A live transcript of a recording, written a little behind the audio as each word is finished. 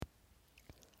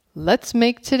Let's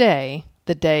make today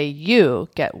the day you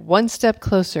get one step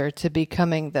closer to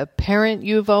becoming the parent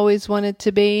you've always wanted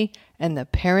to be and the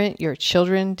parent your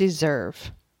children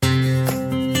deserve.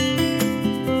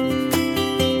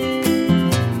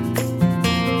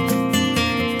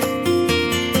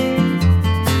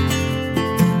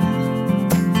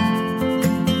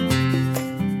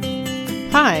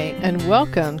 Hi, and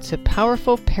welcome to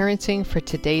Powerful Parenting for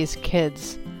Today's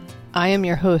Kids. I am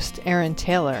your host, Erin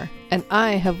Taylor, and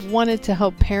I have wanted to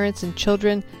help parents and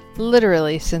children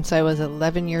literally since I was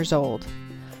 11 years old.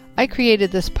 I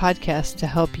created this podcast to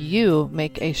help you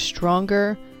make a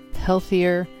stronger,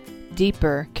 healthier,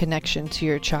 deeper connection to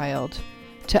your child,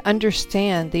 to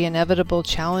understand the inevitable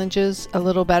challenges a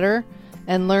little better,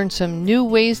 and learn some new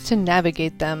ways to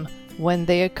navigate them when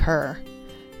they occur.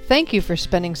 Thank you for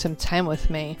spending some time with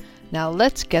me. Now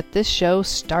let's get this show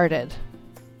started.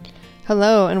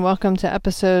 Hello and welcome to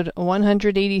episode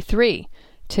 183.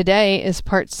 Today is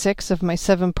part 6 of my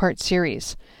 7-part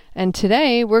series, and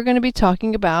today we're going to be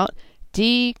talking about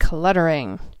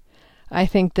decluttering. I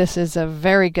think this is a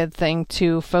very good thing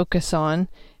to focus on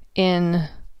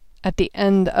at the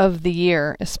end of the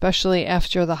year, especially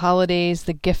after the holidays,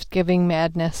 the gift-giving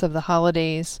madness of the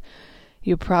holidays.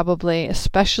 You probably,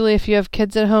 especially if you have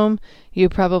kids at home, you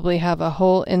probably have a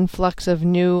whole influx of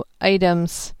new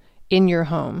items in your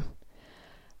home.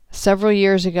 Several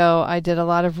years ago, I did a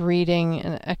lot of reading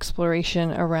and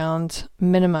exploration around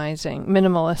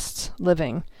minimalist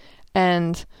living.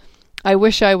 And I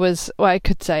wish I was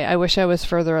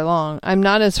further along. I'm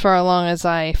not as far along as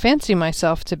I fancy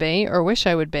myself to be or wish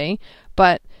I would be,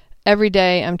 but every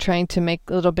day I'm trying to make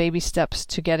little baby steps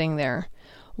to getting there.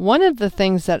 One of the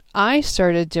things that I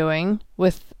started doing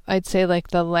with, I'd say, like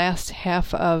the last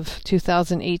half of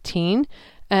 2018,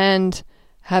 and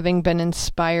having been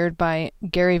inspired by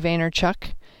Gary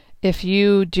Vaynerchuk. If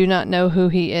you do not know who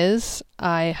he is,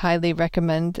 I highly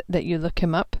recommend that you look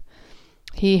him up.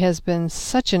 He has been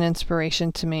such an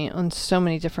inspiration to me on so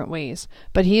many different ways,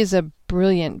 but he is a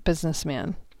brilliant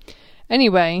businessman.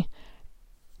 Anyway,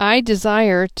 I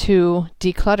desire to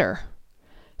declutter.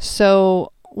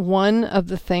 So one of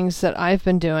the things that I've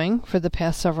been doing for the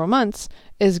past several months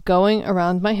is going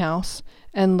around my house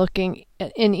and looking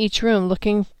in each room,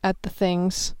 looking at the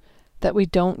things that we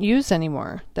don't use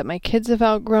anymore, that my kids have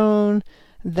outgrown,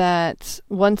 that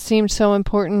once seemed so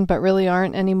important but really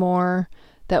aren't anymore,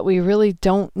 that we really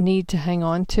don't need to hang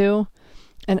on to.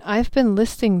 And I've been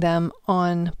listing them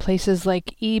on places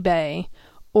like eBay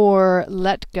or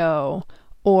Letgo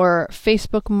or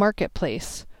Facebook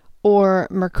Marketplace or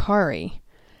Mercari.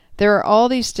 There are all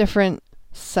these different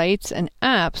sites and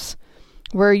apps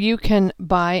where you can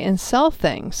buy and sell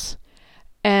things.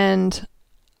 And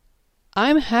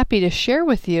I'm happy to share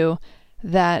with you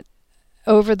that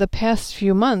over the past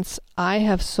few months, I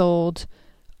have sold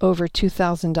over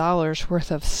 $2,000 worth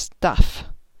of stuff.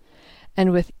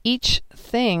 And with each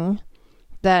thing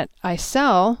that I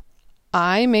sell,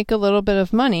 I make a little bit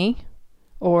of money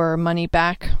or money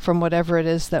back from whatever it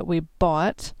is that we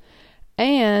bought.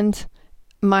 And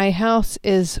my house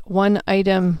is one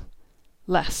item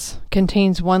less,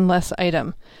 contains one less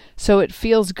item. So it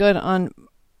feels good on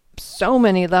so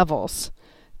many levels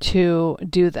to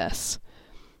do this.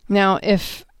 Now,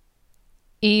 if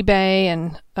eBay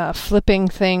and flipping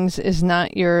things is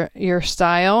not your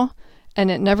style, and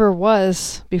it never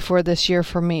was before this year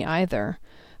for me either,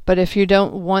 but if you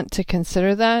don't want to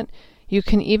consider that, you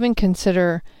can even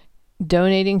consider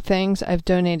donating things. I've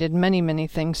donated many, many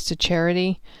things to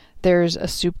charity. There's a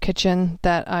soup kitchen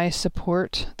that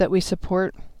we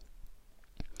support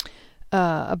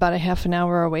about a half an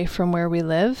hour away from where we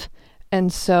live.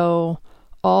 And so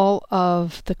most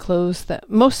of the clothes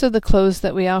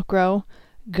that we outgrow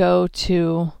go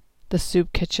to the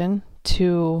soup kitchen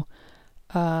to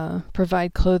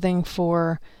provide clothing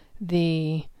for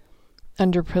the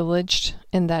underprivileged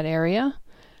in that area.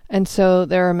 And so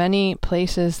there are many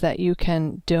places that you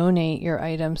can donate your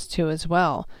items to as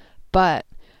well. But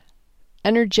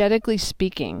energetically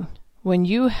speaking, when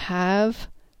you have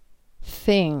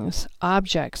things,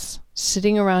 objects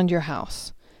sitting around your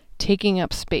house, taking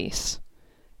up space,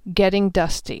 getting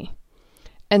dusty,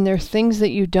 and they're things that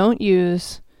you don't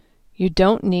use, you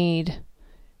don't need,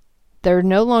 they're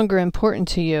no longer important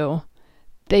to you,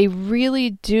 they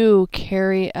really do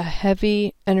carry a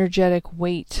heavy energetic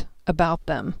weight about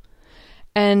them.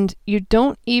 And you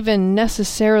don't even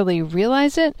necessarily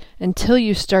realize it until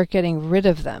you start getting rid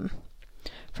of them.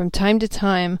 From time to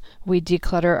time, we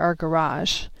declutter our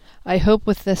garage. I hope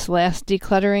with this last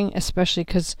decluttering, especially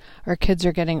because our kids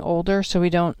are getting older, so we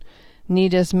don't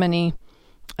need as many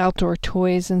outdoor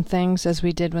toys and things as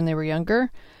we did when they were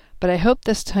younger. But I hope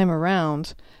this time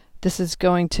around, this is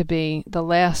going to be the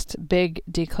last big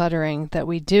decluttering that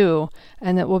we do,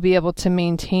 and that we'll be able to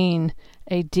maintain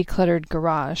a decluttered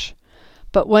garage.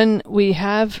 But when we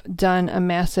have done a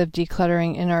massive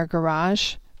decluttering in our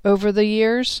garage over the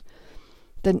years,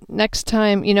 the next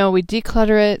time, we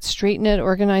declutter it, straighten it,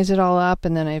 organize it all up,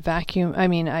 and then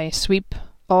I sweep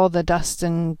all the dust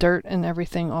and dirt and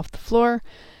everything off the floor.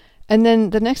 And then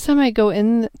the next time I go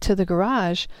into the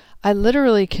garage, I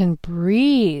literally can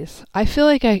breathe. I feel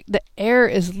like the air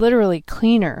is literally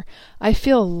cleaner. I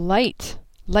feel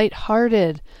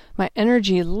lighthearted. My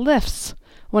energy lifts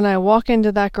when I walk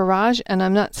into that garage and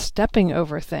I'm not stepping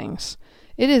over things.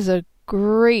 It is a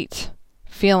great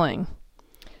feeling.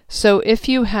 So if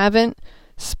you haven't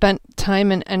spent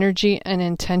time and energy and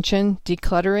intention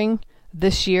decluttering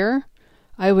this year,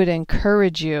 I would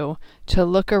encourage you to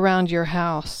look around your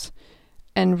house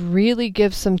and really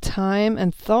give some time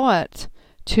and thought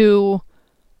to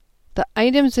the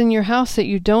items in your house that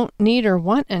you don't need or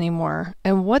want anymore,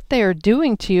 and what they are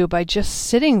doing to you by just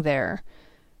sitting there,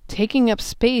 taking up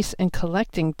space and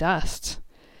collecting dust.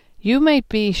 You might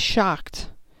be shocked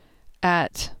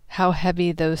at how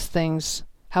heavily they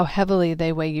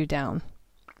weigh you down.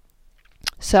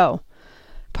 So,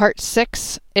 part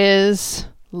 6 is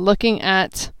looking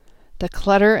at the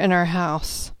clutter in our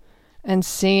house and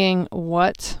seeing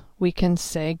what we can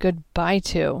say goodbye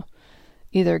to,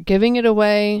 either giving it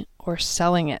away or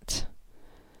selling it.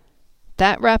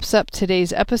 That wraps up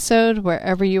today's episode.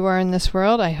 Wherever you are in this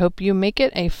world, I hope you make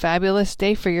it a fabulous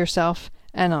day for yourself,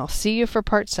 and I'll see you for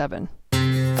part 7.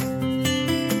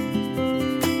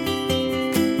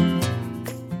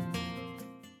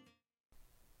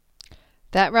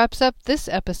 That wraps up this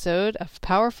episode of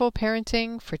Powerful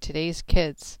Parenting for Today's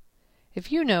Kids. If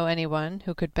you know anyone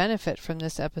who could benefit from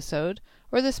this episode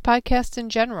or this podcast in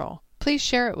general, please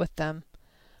share it with them.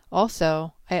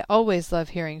 Also, I always love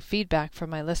hearing feedback from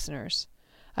my listeners.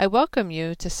 I welcome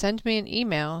you to send me an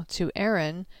email to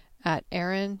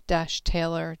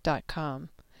erin@erin-taylor.com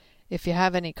if you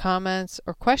have any comments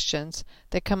or questions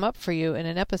that come up for you in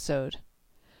an episode.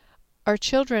 Our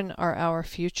children are our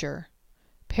future.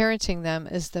 Parenting them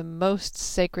is the most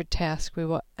sacred task we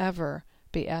will ever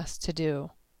be asked to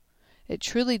do. It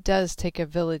truly does take a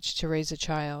village to raise a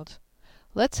child.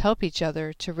 Let's help each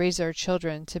other to raise our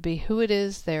children to be who it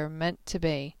is they are meant to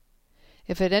be.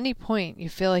 If at any point you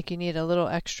feel like you need a little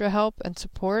extra help and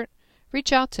support,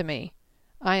 reach out to me.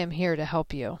 I am here to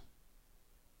help you.